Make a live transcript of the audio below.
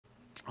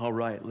All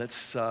right,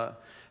 let's have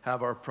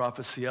our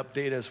prophecy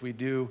update as we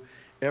do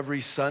every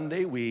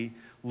Sunday. We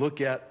look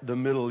at the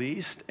Middle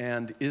East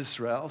and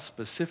Israel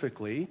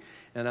specifically.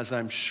 And as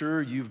I'm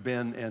sure you've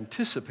been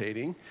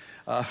anticipating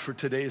for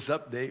today's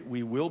update,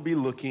 we will be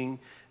looking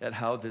at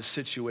how this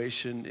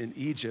situation in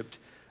Egypt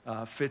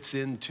fits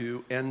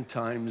into end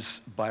times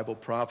Bible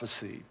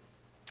prophecy.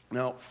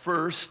 Now,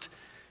 first,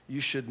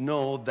 you should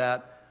know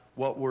that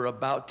what we're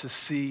about to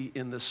see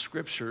in the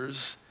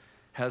scriptures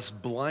has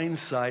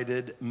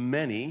blindsided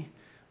many,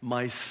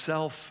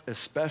 myself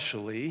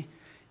especially,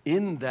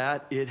 in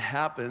that it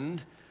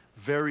happened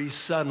very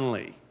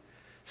suddenly.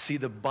 See,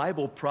 the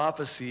Bible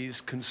prophecies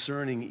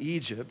concerning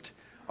Egypt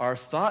are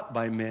thought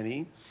by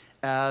many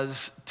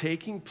as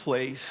taking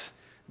place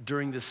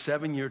during the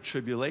 7-year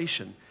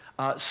tribulation.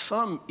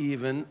 Some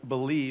even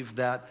believe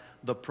that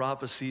the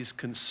prophecies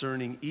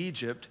concerning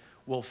Egypt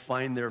will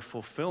find their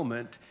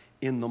fulfillment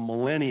in the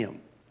millennium.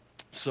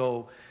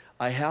 So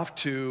I have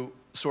to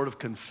sort of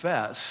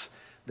confess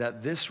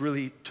that this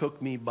really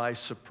took me by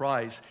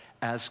surprise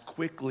as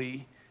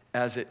quickly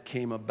as it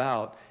came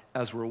about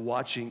as we're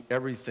watching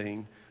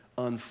everything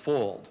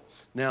unfold.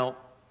 Now,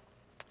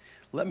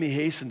 let me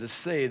hasten to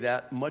say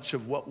that much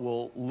of what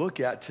we'll look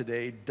at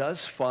today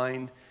does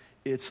find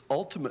its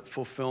ultimate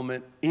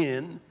fulfillment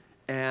in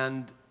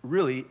and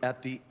really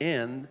at the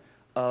end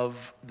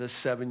of the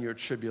 7-year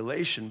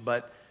tribulation.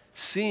 But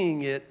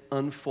seeing it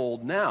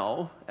unfold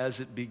now as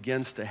it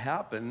begins to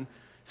happen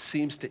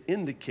seems to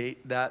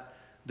indicate that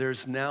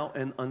there's now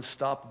an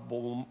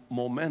unstoppable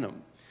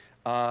momentum.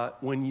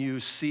 When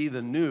you see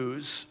the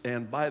news,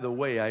 and by the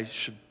way, I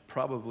should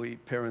probably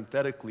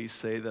parenthetically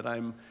say that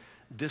I'm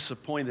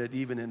disappointed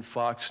even in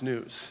Fox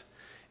News,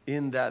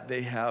 in that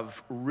they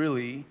have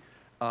really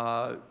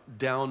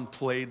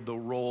downplayed the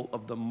role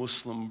of the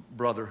Muslim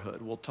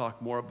Brotherhood. We'll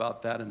talk more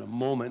about that in a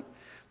moment,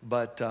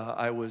 but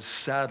I was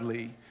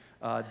sadly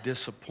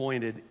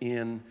disappointed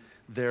in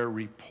their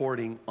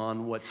reporting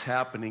on what's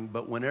happening.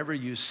 But whenever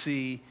you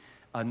see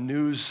a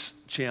news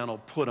channel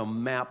put a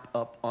map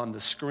up on the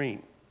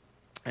screen,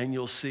 and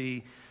you'll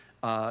see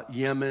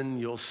Yemen,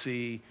 you'll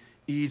see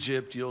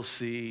Egypt, you'll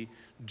see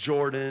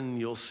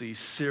Jordan, you'll see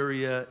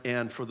Syria,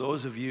 and for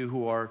those of you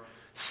who are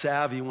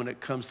savvy when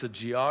it comes to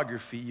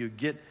geography, you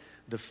get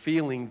the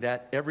feeling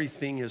that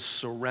everything is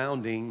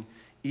surrounding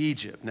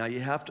Egypt. Now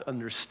you have to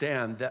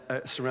understand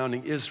that,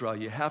 surrounding Israel,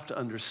 you have to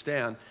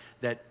understand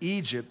that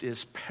Egypt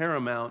is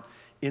paramount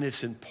in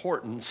its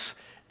importance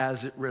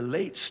as it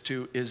relates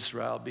to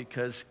Israel,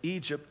 because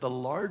Egypt, the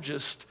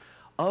largest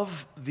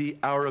of the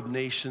Arab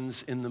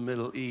nations in the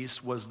Middle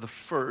East, was the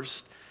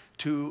first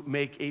to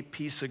make a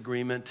peace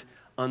agreement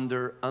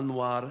under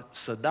Anwar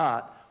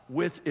Sadat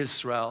with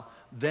Israel.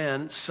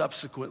 Then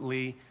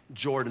subsequently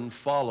Jordan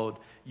followed.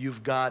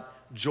 You've got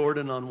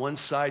Jordan on one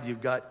side,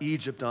 you've got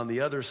Egypt on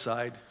the other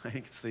side. I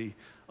think it's the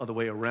other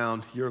way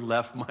around, your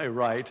left, my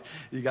right.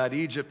 You got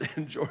Egypt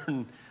and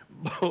Jordan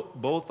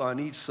both on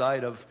each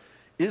side of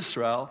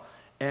Israel,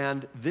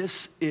 and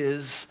this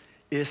is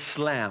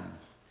Islam.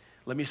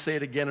 Let me say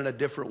it again in a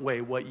different way.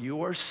 What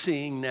you are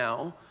seeing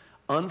now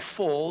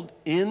unfold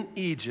in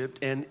Egypt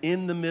and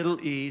in the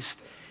Middle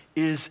East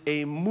is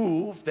a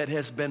move that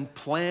has been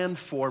planned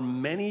for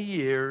many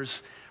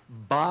years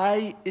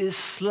by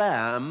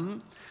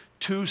Islam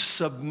to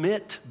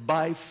submit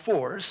by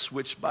force,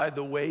 which, by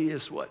the way,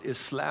 is what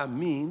Islam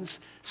means,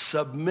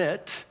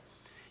 submit,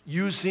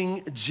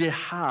 using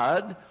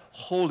jihad,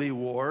 holy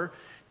war,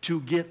 to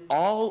get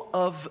all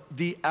of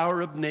the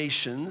Arab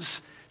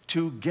nations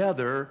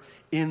together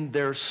in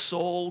their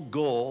sole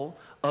goal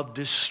of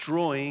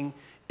destroying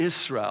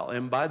Israel.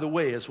 And by the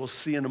way, as we'll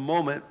see in a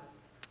moment,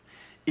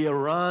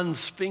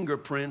 Iran's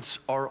fingerprints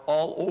are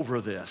all over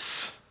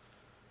this.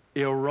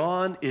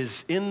 Iran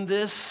is in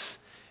this.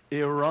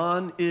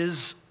 Iran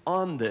is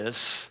on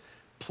this.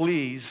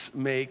 Please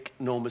make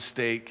no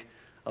mistake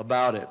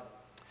about it.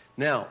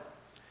 Now,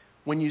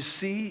 when you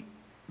see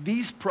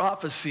these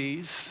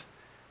prophecies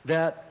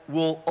that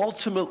will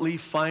ultimately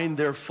find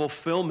their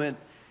fulfillment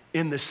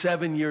in the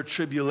 7-year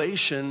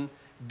tribulation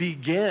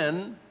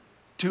begin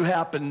to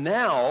happen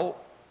now,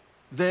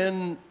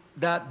 then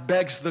that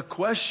begs the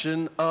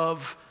question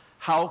of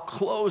how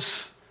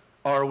close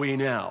are we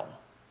now?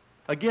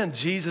 Again,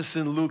 Jesus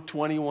in Luke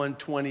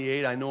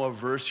 21:28, I know a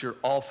verse you're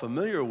all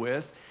familiar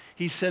with.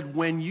 He said,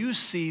 when you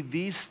see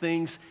these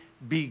things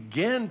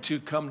begin to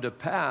come to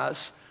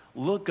pass,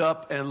 look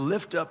up and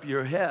lift up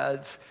your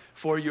heads,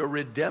 for your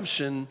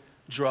redemption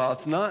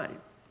draweth nigh.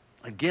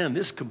 Again,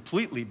 this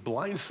completely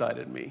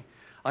blindsided me.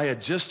 I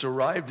had just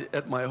arrived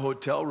at my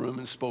hotel room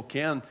in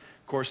Spokane,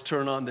 of course,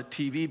 turned on the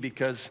TV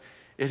because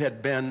it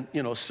had been,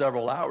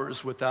 several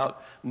hours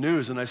without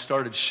news, and I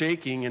started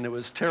shaking, and it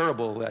was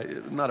terrible.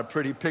 Not a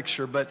pretty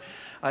picture, but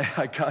I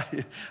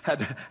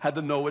had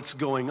to know what's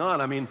going on.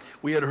 I mean,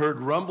 we had heard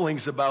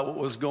rumblings about what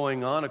was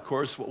going on, of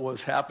course, what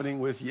was happening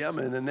with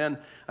Yemen, and then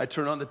I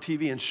turned on the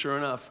TV, and sure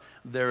enough,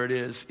 there it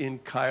is in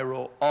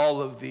Cairo,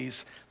 all of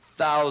these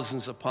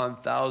thousands upon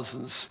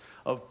thousands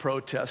of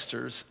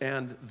protesters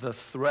and the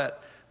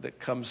threat that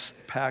comes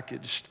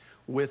packaged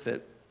with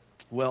it.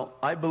 Well,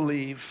 I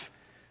believe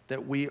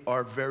that we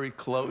are very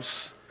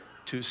close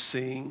to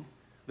seeing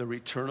the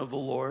return of the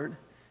Lord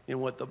in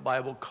what the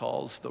Bible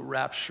calls the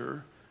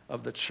rapture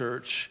of the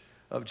church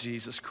of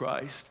Jesus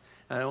Christ.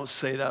 And I don't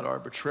say that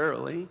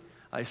arbitrarily.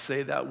 I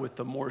say that with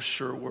the more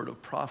sure word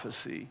of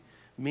prophecy,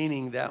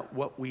 meaning that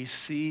what we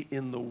see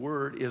in the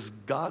word is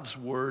God's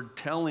word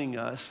telling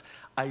us,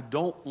 I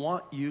don't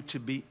want you to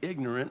be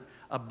ignorant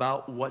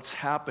about what's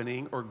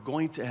happening or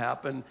going to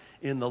happen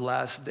in the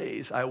last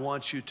days. I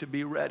want you to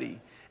be ready.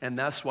 And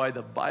that's why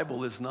the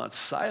Bible is not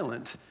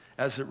silent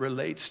as it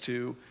relates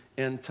to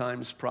end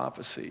times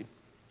prophecy.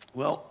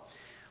 Well,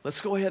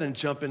 let's go ahead and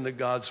jump into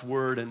God's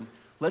word, and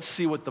let's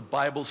see what the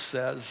Bible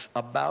says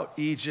about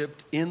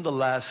Egypt in the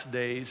last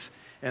days.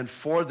 And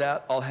for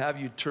that, I'll have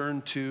you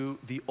turn to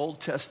the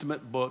Old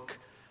Testament book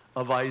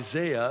of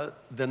Isaiah,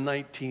 the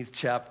 19th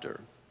chapter.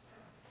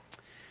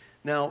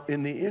 Now,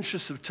 in the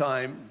interest of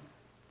time,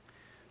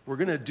 we're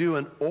going to do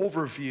an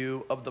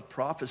overview of the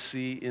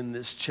prophecy in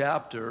this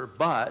chapter,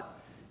 but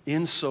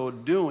in so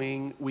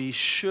doing, we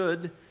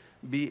should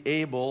be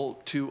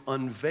able to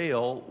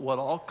unveil what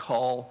I'll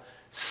call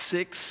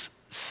 6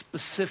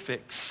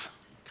 specifics.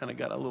 Kind of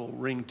got a little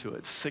ring to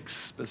it, 6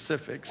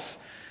 specifics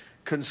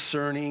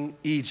concerning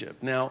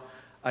Egypt. Now,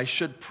 I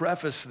should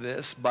preface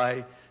this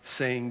by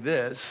saying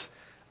this.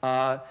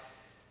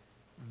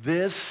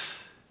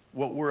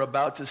 What we're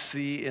about to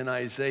see in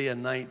Isaiah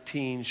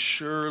 19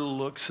 sure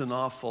looks an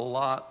awful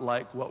lot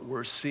like what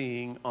we're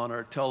seeing on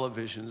our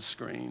television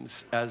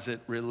screens as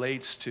it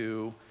relates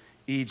to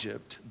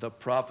Egypt, the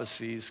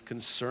prophecies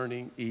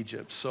concerning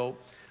Egypt. So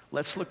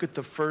let's look at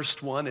the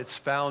first one. It's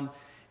found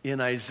in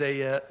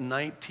Isaiah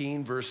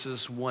 19,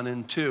 verses 1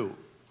 and 2.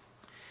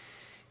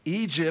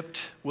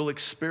 Egypt will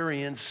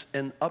experience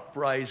an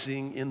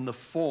uprising in the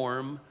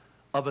form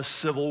of a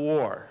civil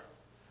war.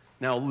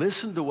 Now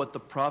listen to what the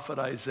prophet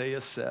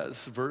Isaiah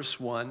says, verse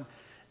 1,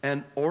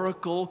 an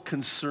oracle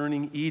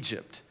concerning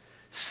Egypt.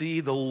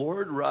 See, the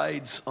Lord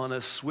rides on a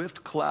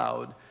swift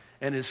cloud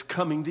and is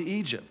coming to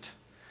Egypt.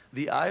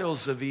 The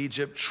idols of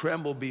Egypt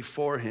tremble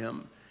before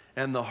him,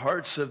 and the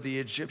hearts of the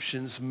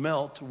Egyptians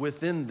melt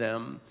within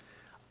them.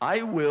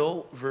 I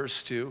will,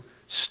 verse 2,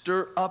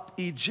 stir up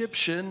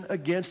Egyptian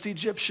against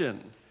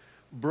Egyptian.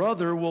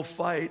 Brother will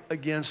fight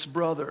against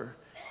brother,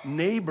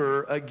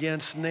 neighbor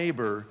against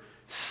neighbor,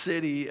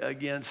 city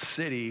against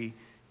city,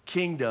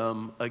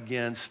 kingdom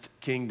against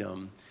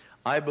kingdom.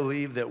 I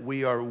believe that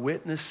we are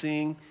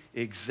witnessing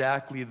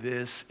exactly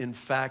this. In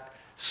fact,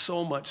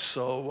 so much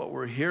so, what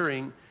we're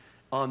hearing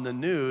on the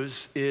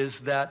news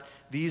is that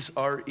these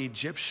are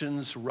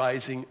Egyptians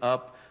rising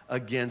up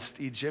against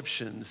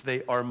Egyptians.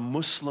 They are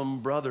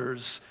Muslim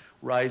brothers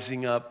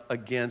rising up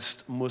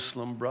against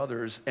Muslim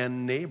brothers,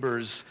 and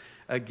neighbors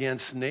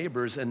against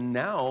neighbors. And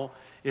now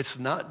it's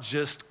not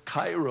just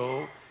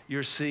Cairo.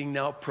 You're seeing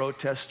now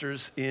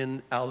protesters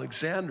in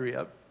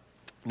Alexandria.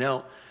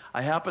 Now,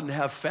 I happen to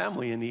have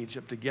family in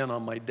Egypt, again,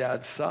 on my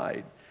dad's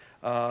side.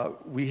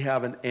 We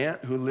have an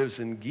aunt who lives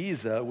in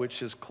Giza,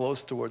 which is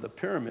close to where the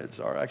pyramids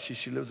are. Actually,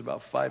 she lives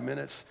about 5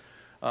 minutes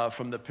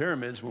from the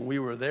pyramids. When we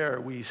were there,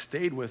 we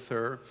stayed with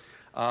her.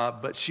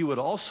 But she would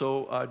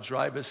also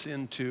drive us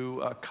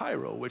into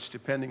Cairo, which,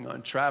 depending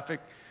on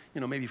traffic,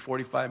 maybe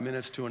 45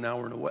 minutes to an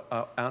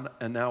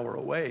hour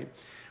away.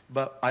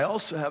 But I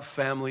also have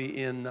family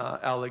in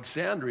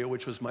Alexandria,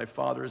 which was my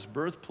father's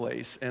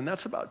birthplace, and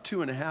that's about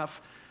 2.5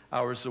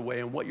 hours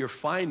away. And what you're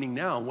finding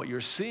now, what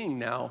you're seeing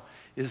now,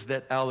 is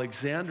that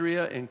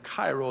Alexandria and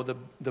Cairo,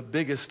 the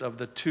biggest of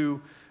the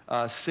 2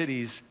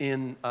 cities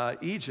in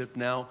Egypt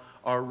now,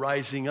 are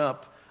rising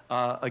up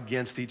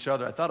against each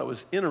other. I thought it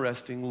was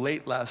interesting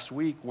late last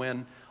week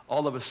when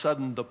all of a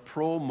sudden the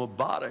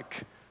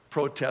pro-Mubarak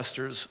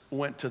protesters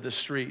went to the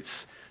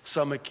streets.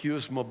 Some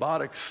accused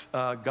Mubarak's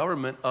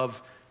government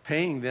of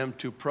paying them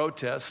to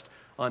protest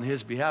on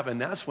his behalf,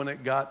 and that's when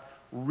it got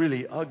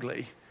really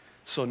ugly.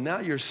 So now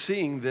you're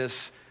seeing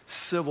this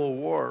civil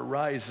war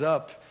rise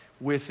up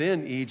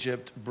within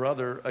Egypt,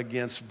 brother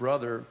against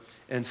brother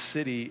and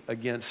city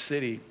against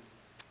city.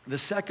 The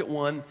second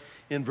one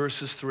in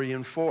verses 3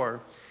 and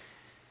 4,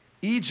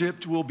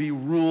 Egypt will be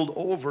ruled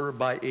over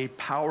by a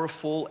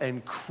powerful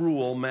and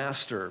cruel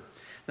master.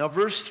 Now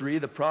verse 3,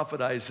 the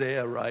prophet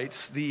Isaiah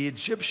writes, the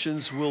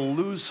Egyptians will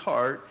lose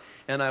heart,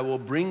 and I will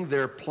bring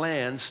their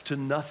plans to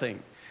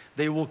nothing.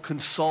 They will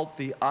consult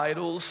the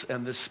idols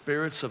and the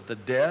spirits of the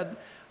dead,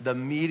 the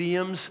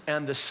mediums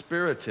and the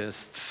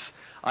spiritists.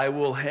 I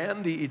will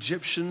hand the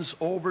Egyptians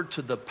over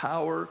to the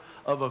power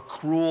of a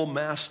cruel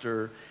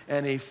master,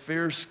 and a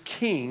fierce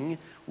king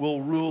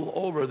will rule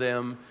over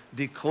them,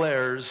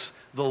 declares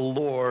the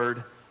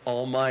Lord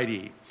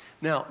Almighty.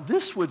 Now,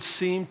 this would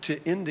seem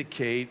to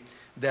indicate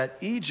that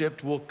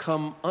Egypt will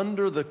come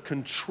under the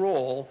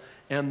control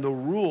and the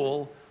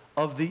rule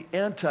of the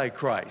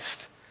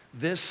Antichrist.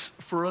 This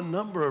for a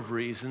number of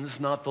reasons,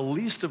 not the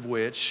least of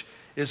which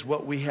is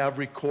what we have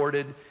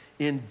recorded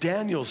in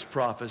Daniel's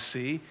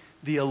prophecy,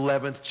 the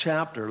 11th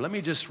chapter. Let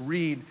me just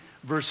read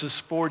verses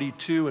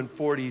 42 and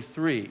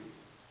 43.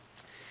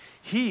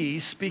 He,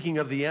 speaking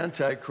of the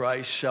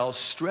Antichrist, shall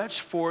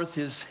stretch forth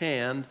his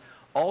hand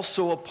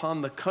also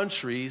upon the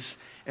countries,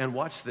 and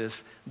watch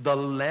this, the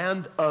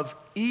land of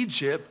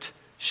Egypt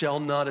shall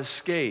not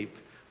escape.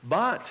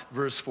 But,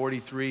 verse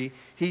 43,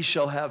 he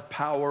shall have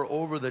power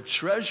over the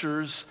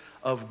treasures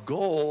of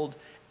gold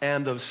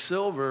and of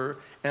silver,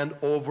 and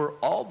over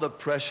all the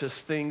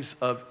precious things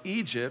of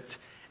Egypt,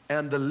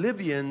 and the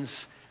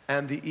Libyans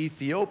and the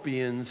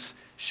Ethiopians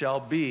shall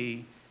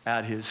be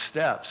at his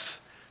steps.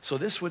 So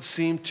this would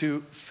seem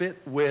to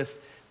fit with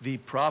the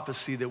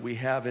prophecy that we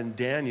have in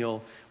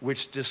Daniel,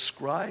 which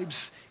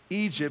describes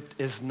Egypt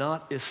as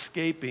not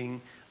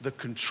escaping the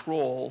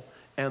control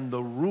and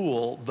the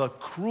rule, the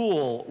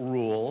cruel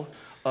rule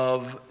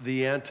of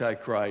the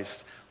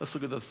Antichrist. Let's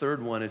look at the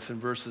third one. It's in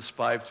verses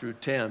 5 through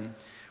 10.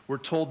 We're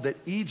told that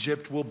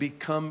Egypt will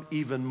become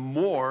even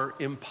more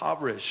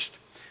impoverished.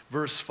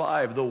 Verse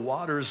 5, the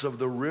waters of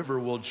the river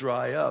will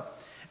dry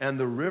up, and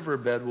the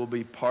riverbed will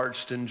be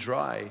parched and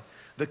dry.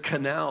 The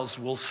canals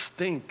will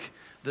stink.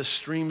 The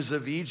streams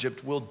of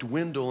Egypt will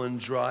dwindle and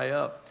dry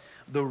up.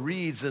 The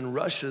reeds and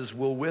rushes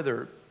will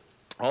wither.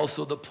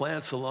 Also the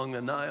plants along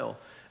the Nile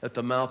at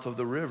the mouth of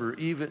the river.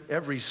 Even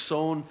every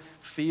sown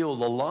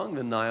field along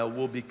the Nile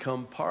will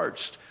become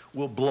parched,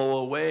 will blow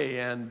away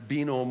and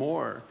be no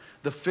more.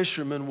 The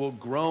fishermen will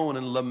groan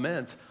and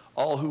lament,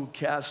 all who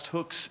cast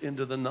hooks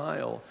into the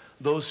Nile.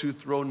 Those who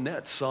throw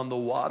nets on the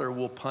water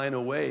will pine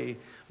away.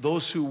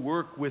 Those who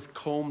work with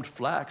combed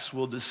flax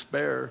will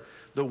despair.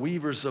 The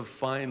weavers of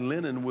fine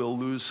linen will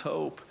lose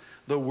hope.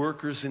 The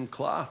workers in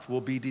cloth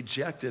will be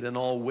dejected, and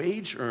all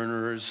wage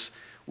earners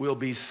will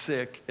be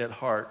sick at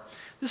heart.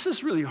 This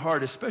is really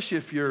hard, especially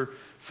if you're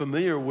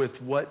familiar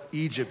with what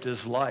Egypt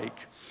is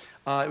like.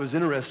 It was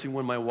interesting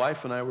when my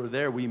wife and I were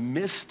there. We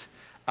missed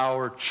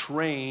our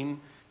train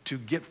to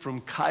get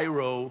from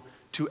Cairo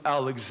to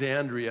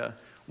Alexandria,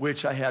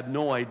 which I had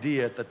no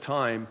idea at the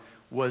time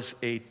was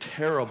a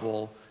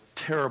terrible,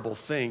 terrible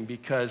thing,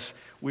 because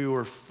we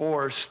were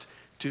forced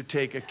to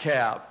take a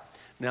cab.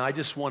 Now, I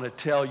just want to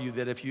tell you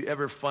that if you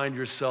ever find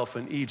yourself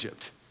in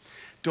Egypt,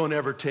 don't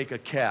ever take a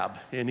cab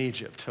in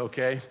Egypt,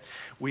 okay?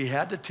 We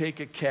had to take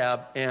a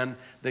cab, and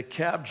the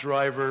cab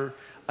driver,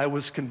 I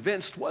was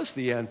convinced, was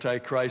the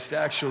Antichrist,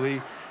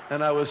 actually,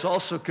 and I was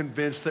also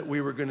convinced that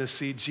we were going to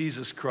see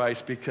Jesus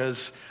Christ,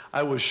 because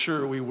I was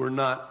sure we were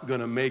not going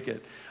to make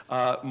it.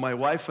 My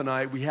wife and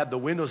I, we had the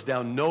windows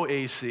down, no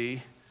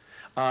AC.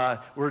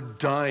 We're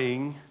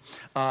dying.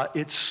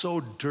 It's so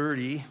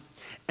dirty,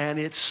 and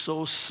it's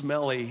so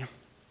smelly.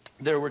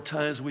 There were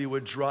times we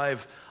would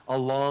drive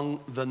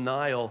along the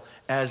Nile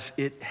as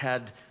it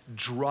had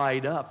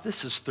dried up.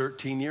 This is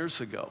 13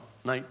 years ago,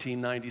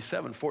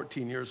 1997,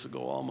 14 years ago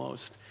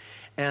almost.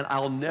 And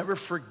I'll never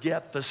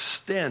forget the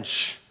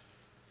stench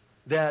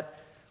that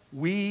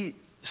we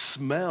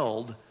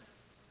smelled.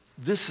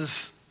 This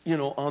is,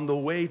 on the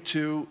way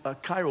to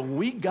Cairo. When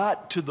we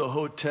got to the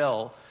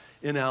hotel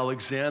in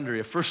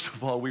Alexandria, first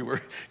of all, we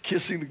were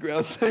kissing the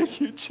ground.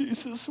 Thank you,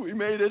 Jesus, we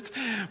made it.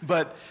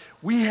 But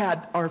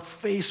our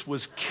face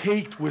was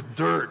caked with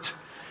dirt.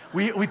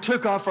 We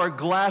took off our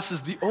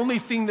glasses. The only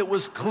thing that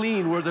was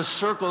clean were the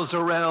circles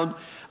around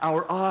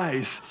our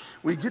eyes.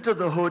 We get to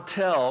the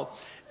hotel,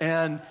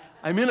 and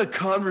I'm in a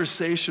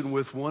conversation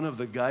with one of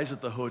the guys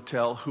at the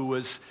hotel who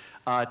was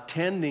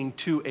tending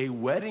to a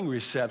wedding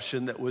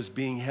reception that was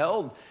being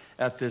held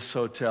at this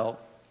hotel.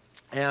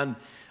 And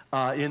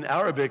in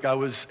Arabic, I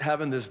was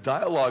having this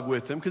dialogue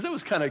with him because I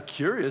was kind of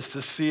curious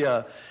to see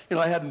I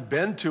hadn't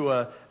been to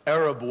an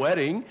Arab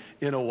wedding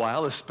in a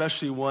while,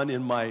 especially one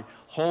in my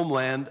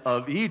homeland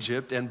of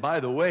Egypt. And by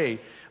the way,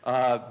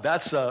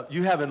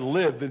 you haven't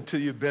lived until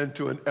you've been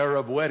to an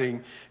Arab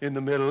wedding in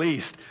the Middle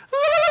East.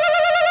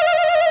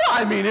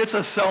 I mean, it's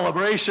a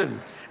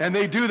celebration. And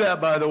they do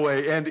that, by the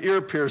way, and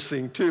ear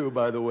piercing too,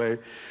 by the way.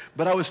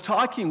 But I was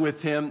talking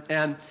with him,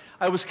 and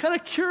I was kind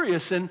of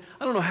curious, and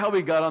I don't know how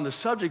we got on the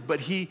subject, but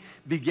he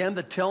began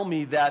to tell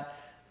me that,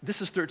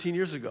 this is 13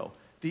 years ago,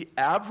 the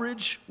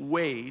average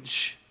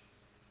wage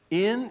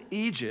in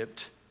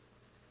Egypt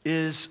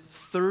is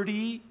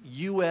 $30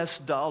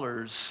 US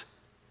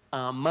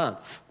a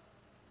month.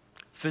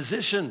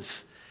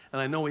 Physicians,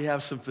 and I know we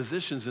have some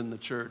physicians in the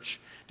church.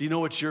 Do you know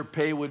what your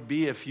pay would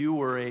be if you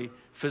were a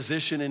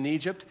physician in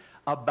Egypt?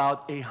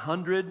 About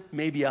 100,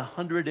 maybe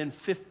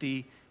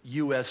 150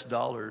 US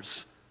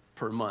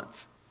per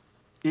month.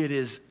 It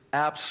is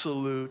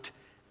absolute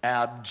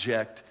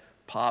abject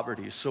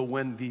poverty. So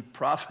when the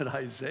prophet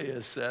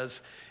Isaiah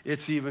says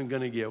it's even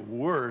going to get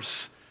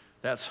worse,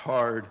 that's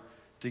hard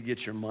to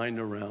get your mind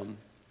around.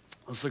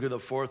 Let's look at the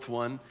fourth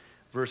one,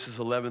 verses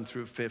 11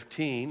 through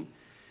 15.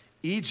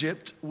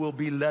 Egypt will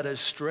be led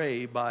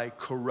astray by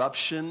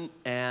corruption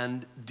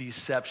and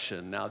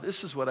deception. Now,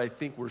 this is what I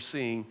think we're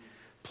seeing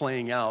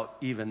playing out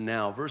even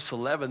now. Verse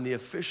 11, the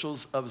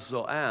officials of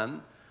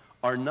Zoan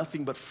are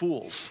nothing but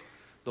fools.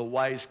 The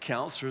wise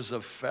counselors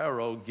of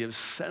Pharaoh give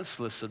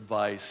senseless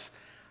advice.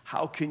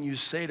 How can you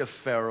say to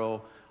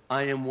Pharaoh,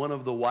 I am one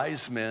of the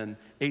wise men,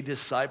 a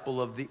disciple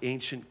of the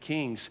ancient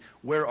kings.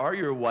 Where are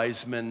your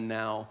wise men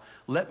now?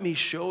 Let me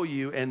show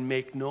you and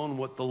make known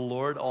what the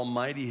Lord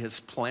Almighty has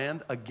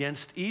planned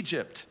against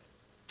Egypt.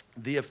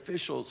 The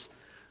officials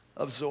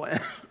of Zoan,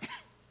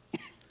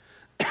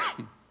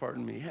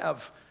 pardon me,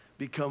 have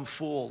become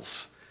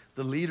fools.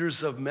 The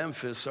leaders of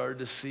Memphis are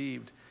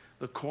deceived.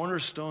 The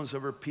cornerstones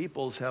of her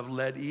peoples have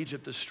led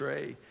Egypt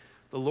astray.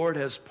 The Lord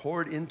has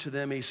poured into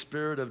them a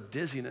spirit of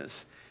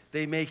dizziness.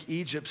 They make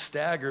Egypt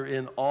stagger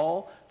in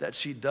all that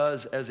she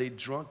does, as a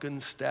drunken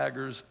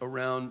staggers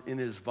around in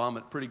his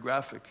vomit. Pretty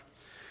graphic.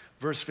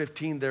 Verse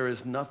 15, there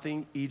is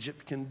nothing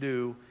Egypt can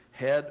do,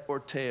 head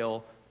or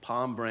tail,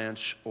 palm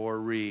branch or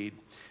reed.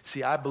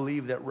 See, I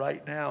believe that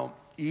right now,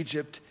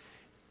 Egypt,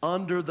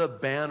 under the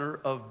banner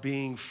of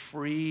being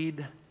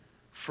freed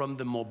from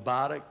the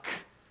Mubarak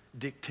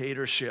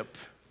dictatorship,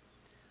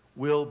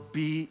 will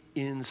be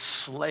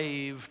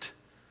enslaved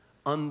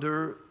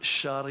under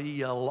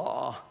Sharia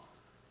law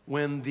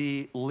when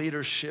the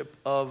leadership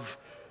of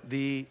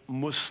the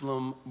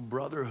Muslim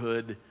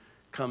Brotherhood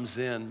comes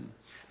in.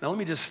 Now, let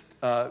me just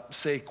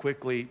say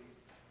quickly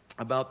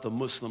about the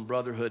Muslim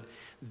Brotherhood.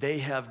 They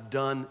have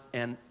done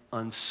an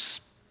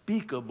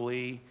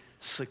unspeakably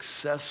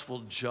successful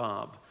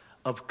job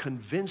of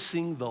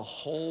convincing the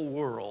whole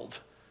world,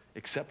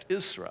 except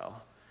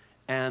Israel,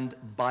 and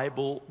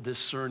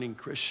Bible-discerning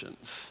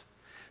Christians,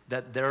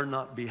 that they're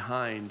not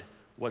behind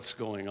what's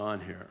going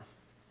on here.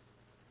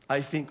 I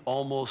think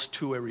almost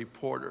to a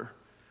reporter,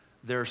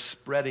 they're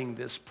spreading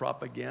this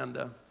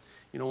propaganda.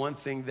 You know, one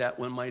thing that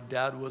when my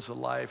dad was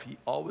alive, he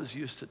always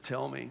used to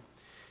tell me,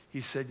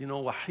 he said, you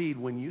know, Wahid,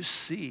 when you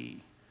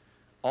see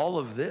all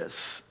of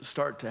this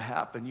start to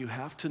happen, you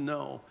have to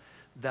know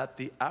that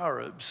the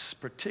Arabs,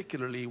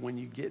 particularly when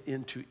you get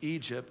into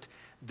Egypt,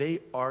 they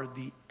are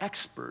the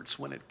experts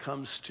when it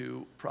comes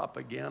to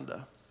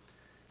propaganda.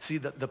 See,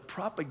 the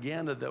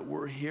propaganda that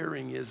we're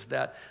hearing is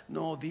that,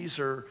 no, these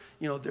are,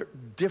 they're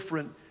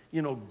different,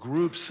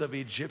 groups of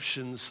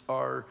Egyptians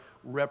are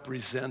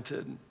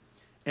represented.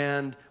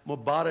 And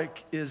Mubarak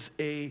is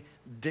a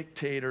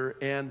dictator,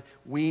 and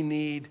we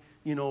need,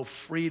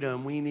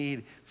 freedom. We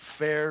need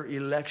fair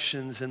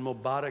elections, and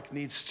Mubarak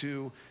needs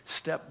to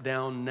step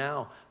down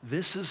now.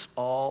 This is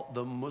all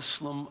the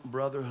Muslim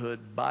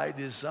Brotherhood by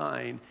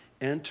design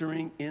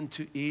entering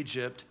into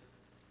Egypt,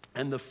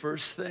 and the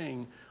first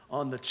thing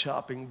on the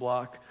chopping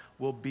block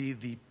will be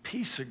the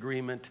peace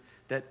agreement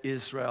that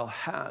Israel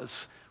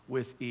has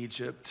with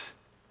Egypt.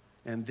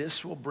 And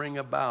this will bring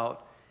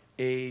about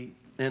an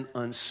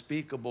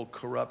unspeakable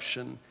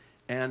corruption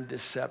and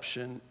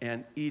deception,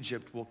 and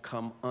Egypt will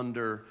come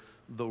under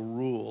the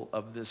rule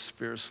of this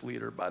fierce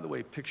leader. By the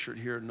way, pictured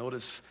here,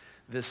 notice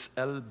this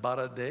El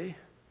Baradei,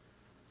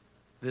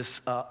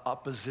 this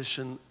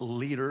opposition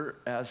leader,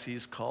 as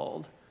he's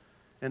called.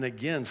 And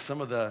again,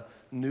 some of the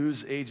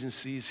news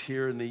agencies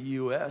here in the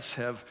U.S.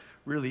 have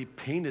really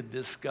painted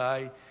this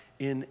guy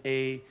in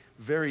a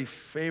very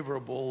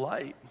favorable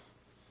light.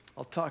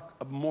 I'll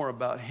talk more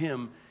about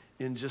him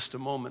in just a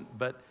moment,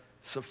 but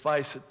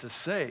suffice it to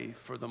say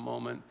for the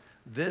moment,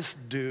 this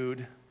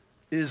dude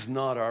is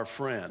not our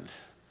friend.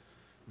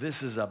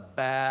 This is a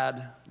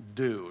bad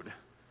dude,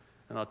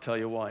 and I'll tell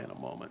you why in a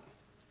moment.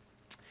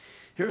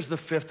 Here's the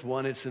fifth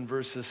one. It's in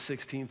verses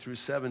 16 through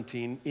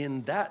 17.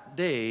 In that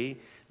day,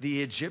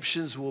 the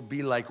Egyptians will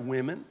be like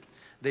women.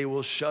 They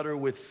will shudder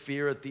with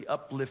fear at the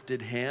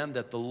uplifted hand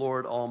that the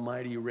Lord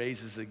Almighty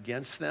raises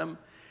against them.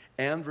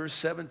 And verse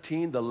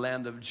 17, the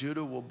land of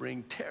Judah will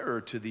bring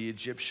terror to the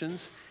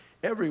Egyptians.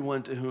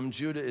 Everyone to whom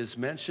Judah is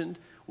mentioned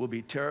will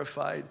be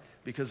terrified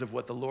because of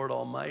what the Lord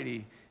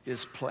Almighty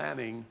is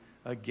planning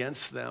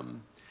against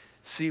them.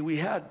 See, we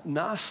had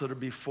Nasr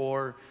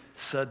before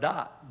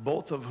Sadat,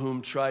 both of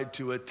whom tried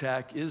to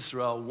attack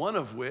Israel, one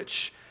of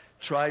which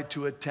tried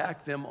to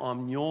attack them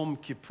on Yom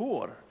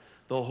Kippur,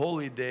 the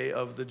holy day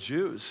of the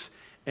Jews.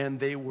 And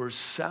they were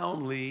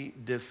soundly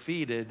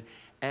defeated.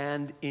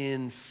 And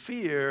in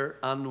fear,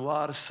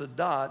 Anwar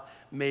Sadat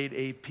made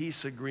a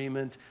peace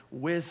agreement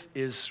with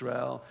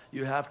Israel.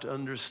 You have to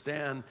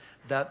understand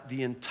that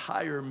the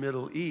entire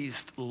Middle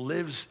East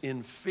lives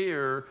in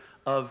fear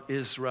of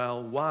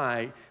Israel.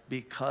 Why?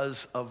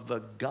 Because of the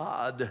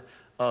God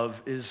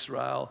of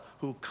Israel,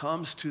 who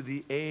comes to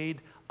the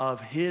aid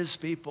of his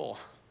people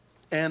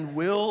and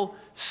will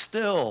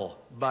still,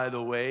 by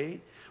the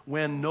way,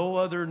 when no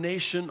other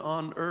nation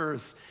on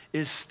earth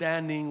is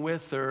standing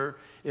with her,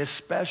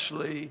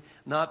 especially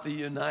not the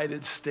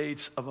United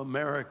States of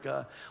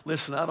America.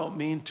 Listen, I don't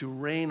mean to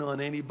rain on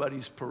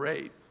anybody's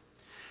parade,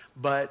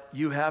 but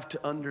you have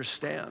to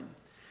understand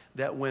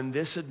that when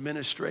this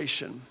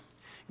administration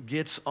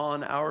gets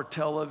on our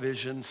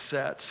television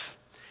sets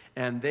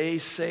and they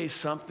say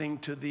something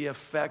to the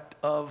effect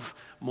of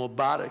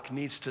Mubarak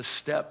needs to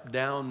step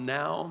down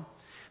now,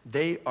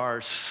 they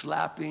are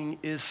slapping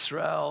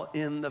Israel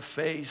in the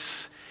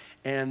face,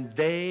 and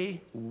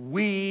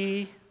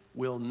we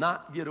will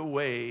not get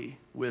away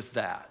with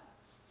that.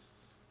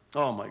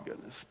 Oh my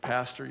goodness,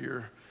 Pastor,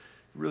 you're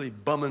really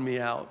bumming me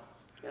out.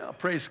 Yeah,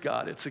 praise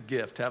God. It's a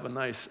gift. Have a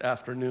nice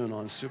afternoon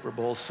on Super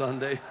Bowl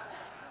Sunday.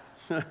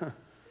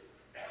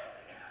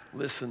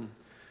 Listen,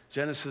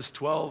 Genesis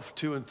 12,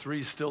 2 and 3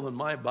 is still in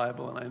my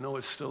Bible, and I know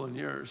it's still in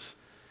yours.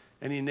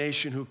 Any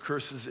nation who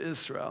curses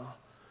Israel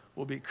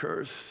will be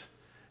cursed,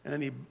 and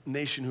any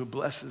nation who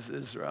blesses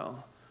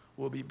Israel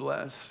will be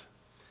blessed.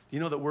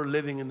 You know that we're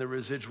living in the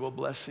residual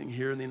blessing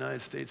here in the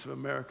United States of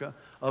America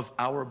of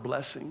our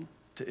blessing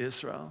to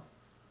Israel?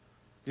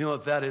 You know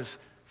that is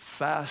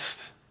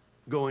fast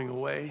going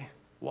away.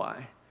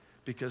 Why?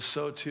 Because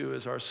so too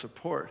is our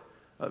support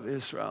of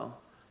Israel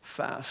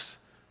fast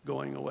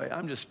going away.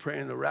 I'm just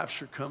praying the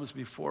rapture comes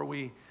before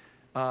we,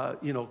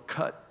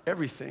 cut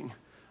everything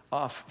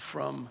off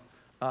from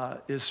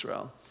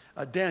Israel.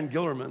 Dan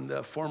Gillerman,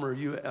 the former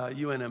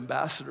UN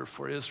ambassador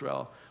for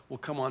Israel, will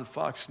come on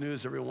Fox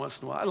News every once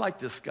in a while. I like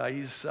this guy.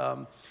 He's,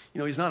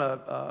 he's not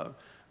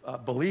a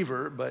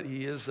believer, but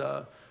he is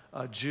a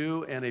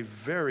Jew and a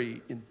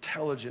very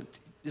intelligent,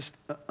 just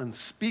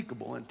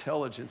unspeakable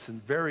intelligence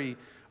and very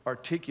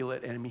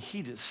articulate. And I mean,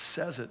 he just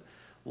says it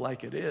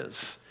like it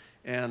is.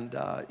 And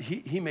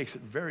he makes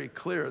it very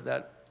clear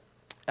that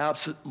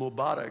absent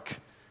Mubarak,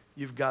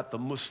 you've got the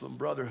Muslim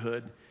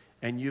Brotherhood,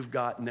 and you've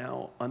got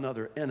now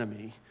another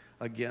enemy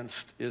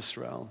against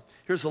Israel.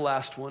 Here's the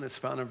last one. It's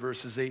found in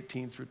verses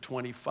 18 through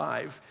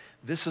 25.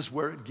 This is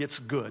where it gets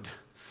good.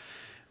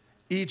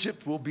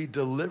 Egypt will be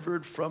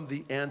delivered from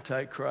the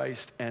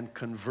Antichrist and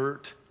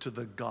convert to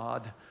the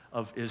God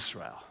of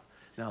Israel.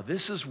 Now,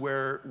 this is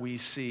where we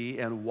see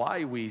and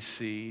why we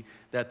see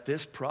that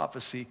this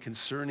prophecy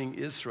concerning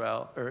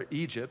Israel or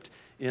Egypt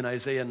in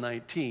Isaiah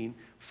 19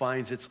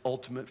 finds its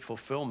ultimate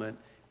fulfillment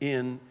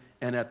in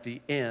and at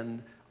the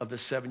end of the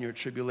 7-year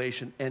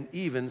tribulation, and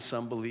even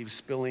some believe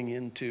spilling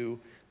into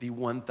the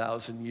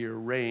 1,000-year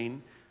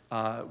reign.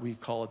 We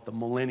call it the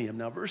millennium.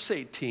 Now, verse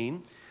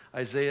 18,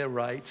 Isaiah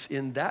writes,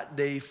 "In that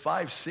day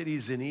 5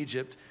 cities in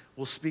Egypt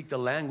will speak the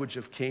language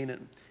of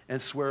Canaan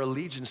and swear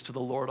allegiance to the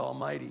Lord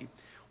Almighty.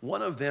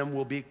 One of them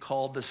will be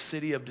called the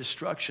city of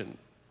destruction.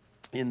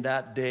 In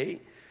that day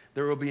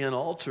there will be an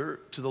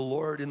altar to the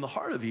Lord in the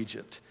heart of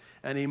Egypt,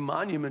 and a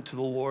monument to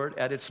the Lord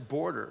at its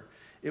border.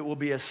 It will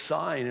be a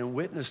sign and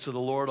witness to the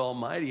Lord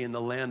Almighty in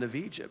the land of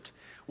Egypt.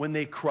 When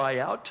they cry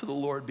out to the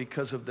Lord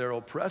because of their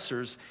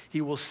oppressors, he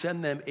will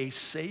send them a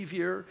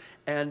savior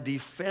and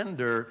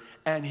defender,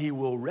 and he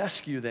will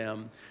rescue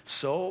them.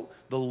 So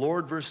the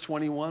Lord," verse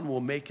 21,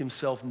 "will make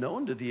himself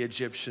known to the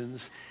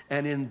Egyptians,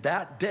 and in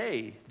that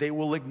day they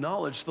will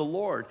acknowledge the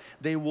Lord.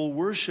 They will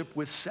worship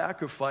with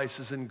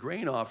sacrifices and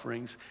grain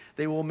offerings.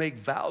 They will make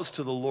vows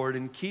to the Lord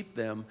and keep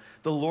them.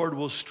 The Lord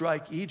will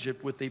strike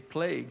Egypt with a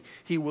plague.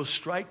 He will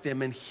strike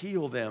them and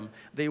heal them.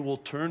 They will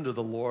turn to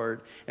the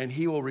Lord, and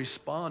he will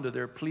respond to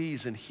their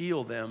pleas and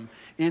heal them.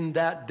 In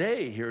that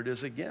day," here it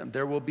is again,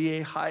 "there will be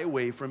a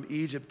highway from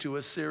Egypt to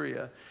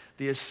Assyria.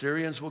 The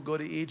Assyrians will go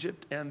to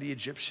Egypt, and the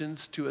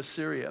Egyptians to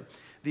Assyria.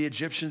 The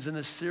Egyptians and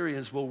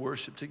Assyrians will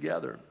worship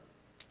together.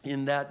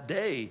 In that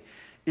day,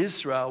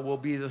 Israel will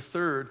be the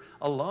third,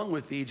 along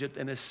with Egypt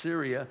and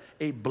Assyria,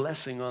 a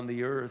blessing on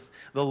the earth.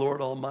 The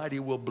Lord Almighty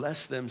will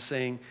bless them,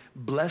 saying,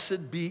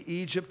 'Blessed be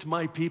Egypt,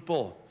 my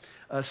people,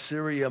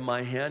 Assyria,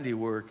 my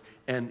handiwork,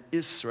 and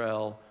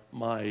Israel,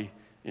 my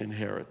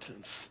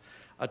inheritance.'"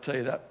 I tell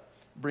you, that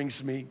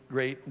brings me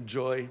great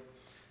joy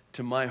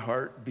to my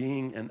heart,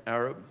 being an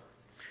Arab.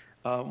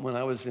 When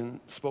I was in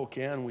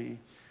Spokane, we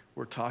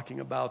were talking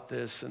about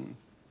this, and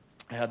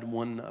I had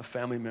one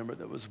family member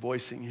that was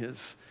voicing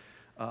his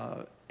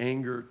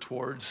anger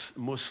towards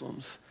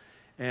Muslims.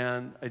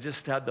 And I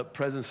just had the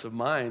presence of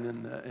mind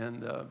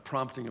and the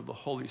prompting of the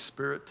Holy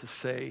Spirit to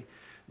say,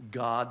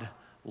 God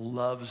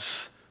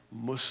loves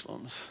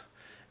Muslims,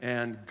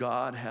 and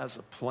God has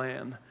a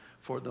plan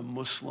for the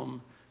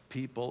Muslim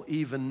people,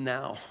 even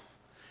now,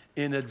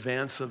 in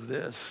advance of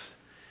this.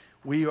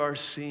 We are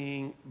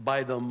seeing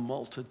by the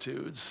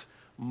multitudes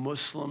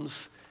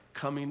Muslims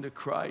coming to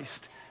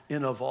Christ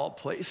in, of all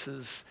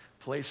places,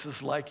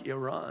 places like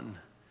Iran,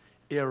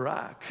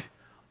 Iraq,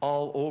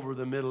 all over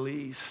the Middle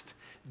East.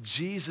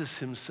 Jesus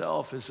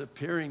himself is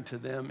appearing to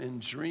them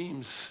in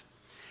dreams.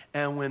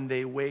 And when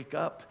they wake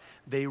up,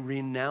 they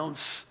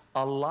renounce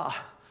Allah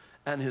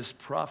and his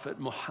prophet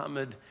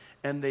Muhammad,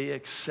 and they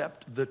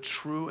accept the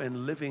true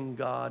and living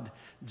God,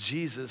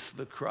 Jesus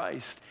the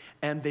Christ,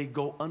 and they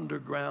go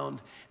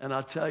underground. And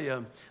I'll tell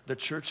you, the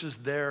churches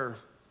there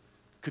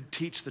could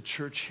teach the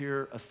church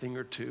here a thing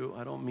or two.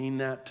 I don't mean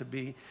that to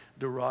be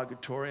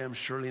derogatory. I'm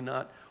surely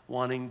not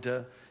wanting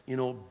to,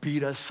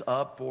 beat us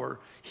up or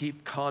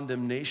heap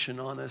condemnation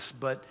on us,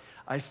 but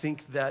I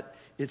think that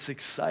it's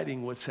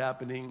exciting what's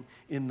happening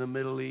in the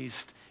Middle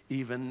East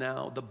even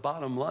now. The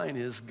bottom line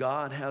is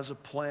God has a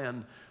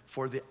plan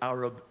for the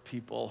Arab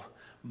people,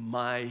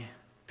 my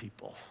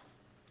people.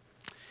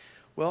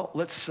 Well,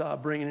 let's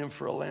bring it in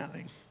for a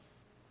landing.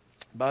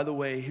 By the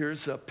way,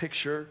 here's a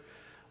picture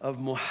of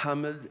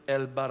Muhammad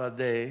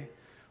el-Baradei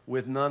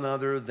with none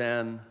other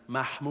than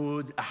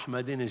Mahmoud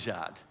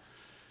Ahmadinejad.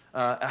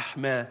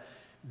 Ahmed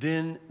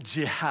Din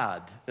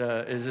Jihad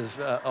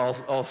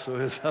also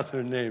his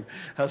other name.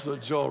 That's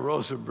what Joel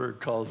Rosenberg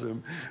calls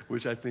him,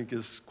 which I think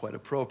is quite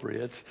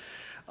appropriate.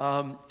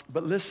 But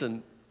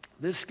listen,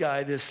 this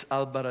guy, this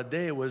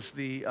al-Baradei, was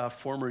the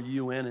former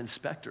UN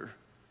inspector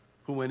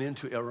who went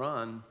into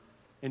Iran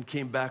and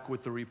came back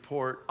with the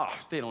report,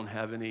 they don't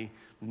have any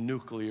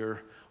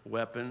nuclear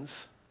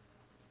weapons.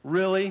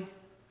 Really?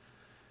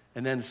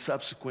 And then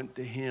subsequent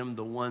to him,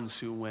 the ones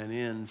who went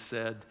in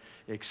said,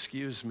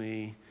 excuse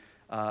me,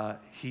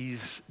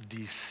 he's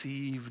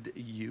deceived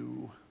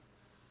you.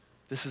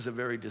 This is a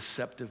very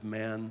deceptive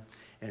man,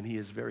 and he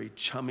is very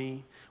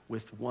chummy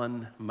with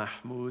one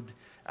Mahmoud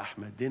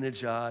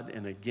Ahmadinejad.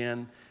 And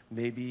again,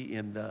 maybe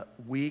in the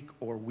week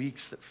or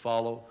weeks that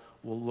follow,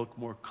 we'll look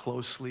more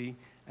closely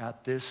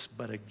at this.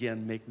 But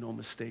again, make no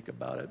mistake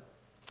about it.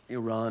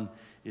 Iran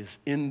is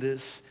in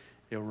this.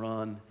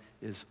 Iran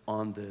is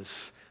on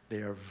this. They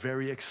are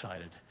very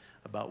excited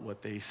about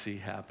what they see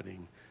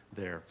happening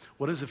there.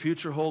 What does the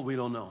future hold? We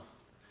don't know.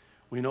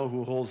 We know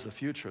who holds the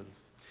future.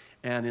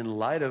 And in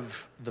light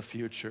of the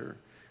future,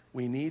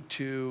 we need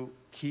to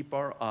keep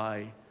our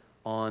eye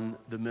on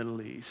the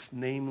Middle East,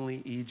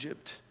 namely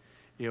Egypt,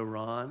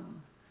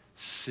 Iran,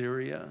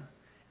 Syria,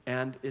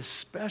 and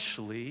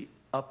especially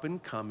up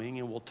and coming,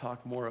 and we'll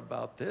talk more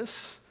about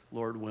this,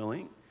 Lord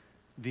willing,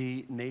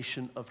 the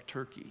nation of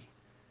Turkey.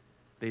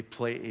 They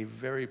play a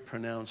very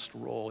pronounced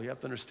role. You have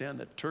to understand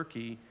that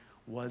Turkey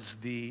was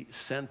the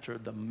center,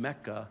 the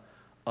Mecca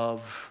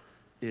of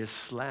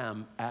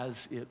Islam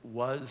as it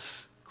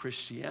was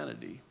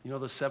Christianity. You know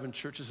the 7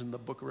 churches in the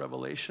book of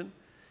Revelation?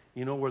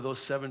 You know where those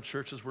 7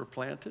 churches were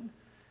planted?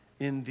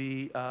 In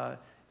the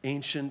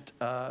ancient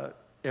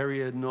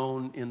area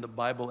known in the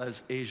Bible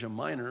as Asia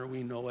Minor.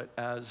 We know it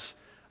as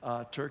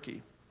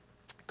Turkey.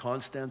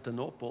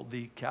 Constantinople,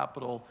 the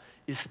capital,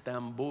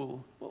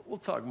 Istanbul. We'll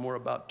talk more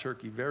about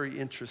Turkey. Very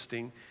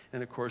interesting.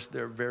 And of course,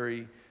 they're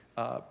very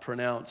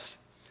pronounced.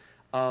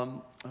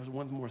 There's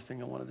one more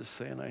thing I wanted to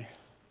say, and I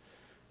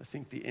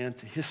think the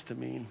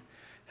antihistamine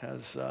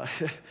has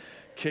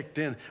kicked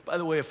in. By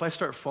the way, if I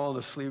start falling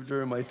asleep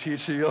during my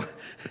teaching,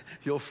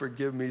 you'll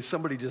forgive me.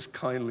 Somebody just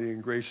kindly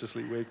and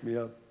graciously wake me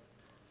up.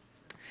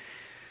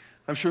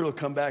 I'm sure it'll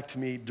come back to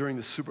me during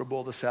the Super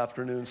Bowl this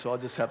afternoon, so I'll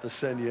just have to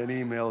send you an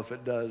email if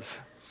it does.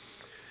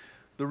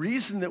 The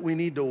reason that we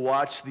need to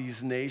watch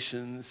these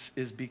nations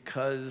is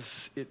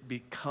because it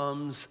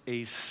becomes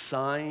a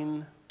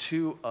sign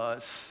to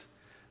us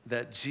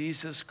that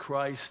Jesus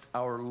Christ,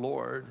 our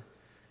Lord,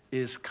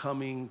 is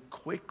coming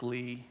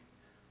quickly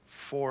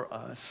for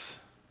us.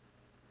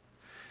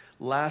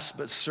 Last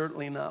but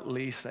certainly not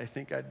least, I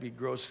think I'd be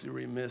grossly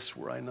remiss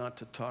were I not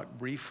to talk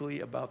briefly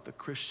about the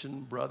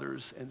Christian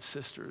brothers and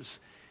sisters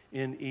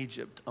in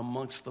Egypt,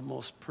 amongst the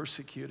most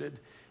persecuted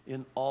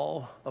in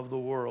all of the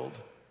world.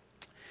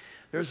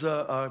 There's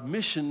a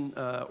mission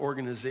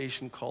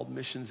organization called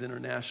Missions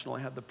International.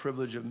 I had the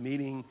privilege of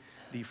meeting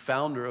the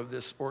founder of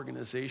this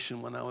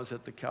organization when I was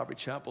at the Calvary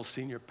Chapel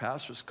Senior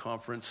Pastors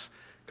Conference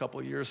a couple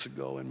of years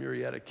ago in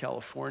Murrieta,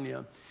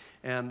 California.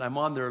 And I'm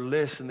on their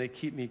list, and they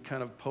keep me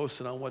kind of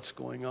posted on what's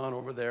going on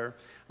over there.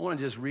 I want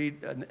to just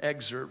read an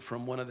excerpt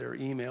from one of their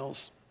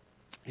emails.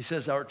 He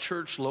says, our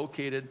church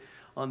located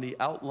on the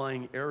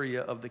outlying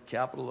area of the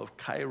capital of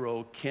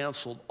Cairo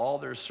canceled all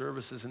their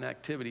services and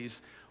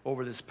activities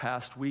over this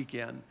past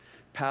weekend.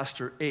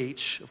 Pastor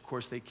H, of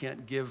course they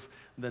can't give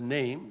the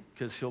name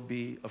because he'll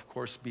be, of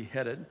course,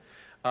 beheaded,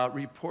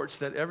 reports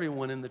that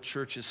everyone in the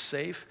church is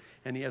safe,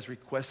 and he has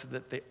requested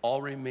that they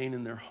all remain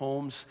in their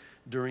homes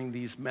during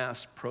these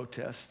mass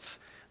protests.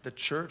 The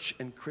church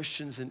and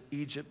Christians in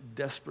Egypt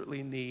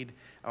desperately need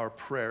our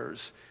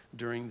prayers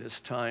during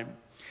this time.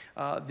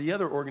 The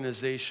other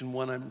organization,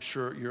 one I'm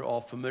sure you're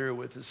all familiar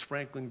with, is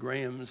Franklin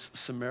Graham's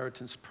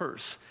Samaritan's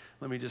Purse.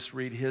 Let me just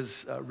read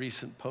his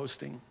recent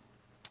posting.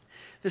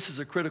 This is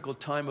a critical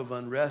time of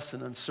unrest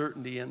and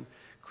uncertainty, and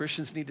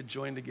Christians need to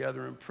join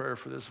together in prayer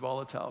for this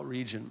volatile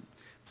region.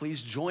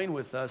 Please join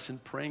with us in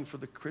praying for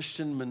the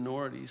Christian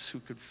minorities who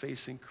could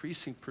face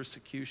increasing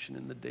persecution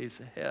in the days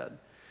ahead.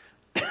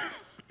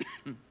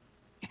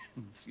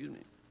 Excuse me.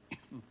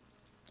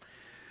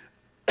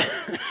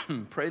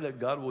 Pray that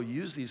God will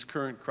use these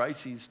current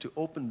crises to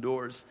open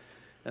doors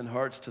and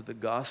hearts to the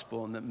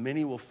gospel, and that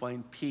many will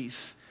find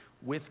peace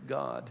with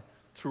God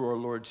through our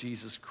Lord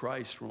Jesus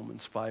Christ,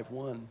 Romans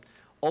 5:1.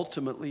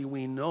 Ultimately,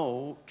 we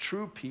know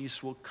true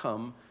peace will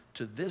come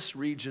to this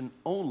region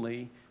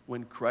only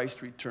when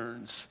Christ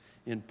returns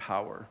in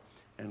power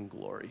and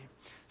glory.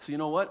 So you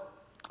know what?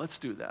 Let's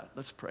do that.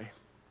 Let's pray.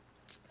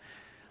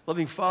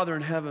 Loving Father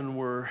in heaven,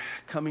 we're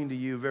coming to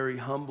you very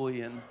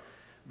humbly and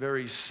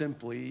very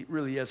simply,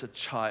 really as a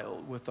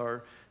child, with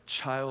our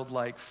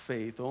childlike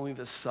faith, only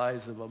the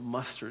size of a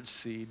mustard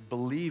seed,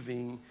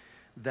 believing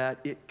that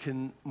it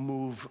can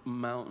move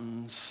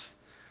mountains.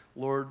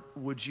 Lord,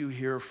 would you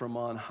hear from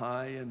on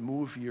high and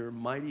move your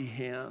mighty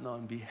hand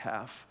on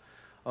behalf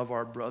of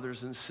our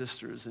brothers and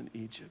sisters in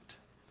Egypt.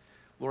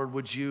 Lord,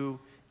 would you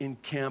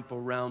encamp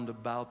around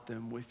about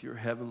them with your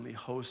heavenly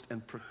host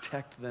and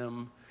protect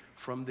them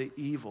from the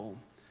evil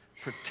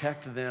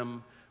Protect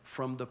them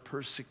from the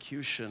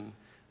persecution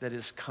that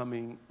is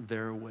coming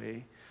their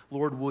way.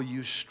 Lord, will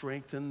you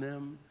strengthen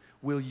them?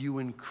 Will you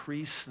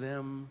increase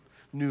them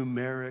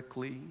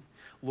numerically?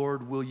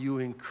 Lord, will you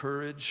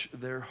encourage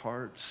their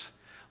hearts?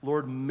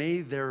 Lord,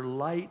 may their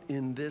light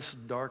in this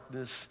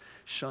darkness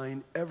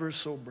shine ever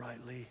so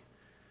brightly.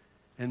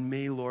 And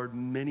may, Lord,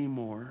 many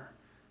more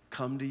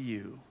come to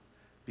you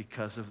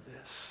because of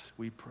this.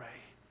 We pray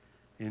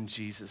in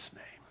Jesus'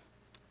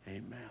 name.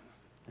 Amen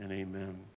and amen.